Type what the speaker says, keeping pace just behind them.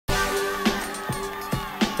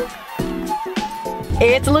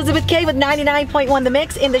It's Elizabeth K with 99.1 The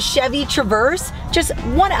Mix in the Chevy Traverse. Just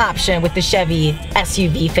one option with the Chevy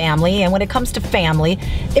SUV family, and when it comes to family,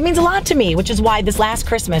 it means a lot to me, which is why this last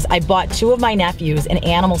Christmas I bought 2 of my nephews an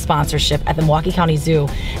animal sponsorship at the Milwaukee County Zoo,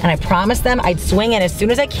 and I promised them I'd swing in as soon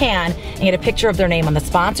as I can and get a picture of their name on the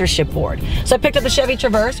sponsorship board. So I picked up the Chevy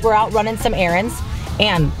Traverse. We're out running some errands,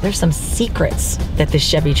 and there's some secrets that this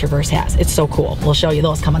Chevy Traverse has. It's so cool. We'll show you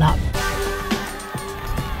those coming up.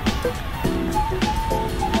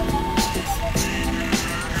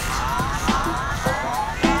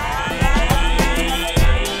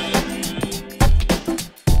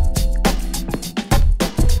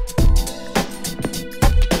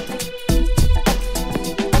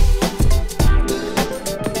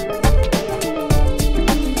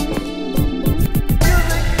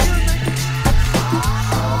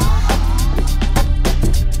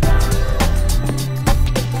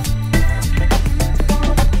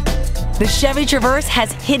 The Chevy Traverse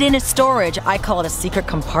has hidden storage. I call it a secret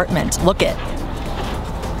compartment. Look it.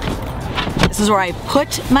 This is where I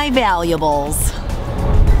put my valuables.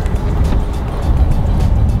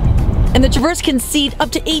 And the Traverse can seat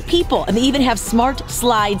up to 8 people, and they even have smart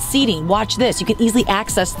slide seating. Watch this, you can easily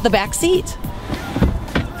access the back seat.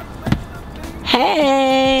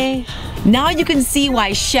 Hey! Now you can see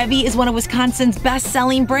why Chevy is one of Wisconsin's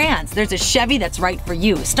best-selling brands. There's a Chevy that's right for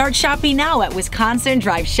you. Start shopping now at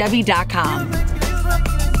WisconsinDriveChevy.com.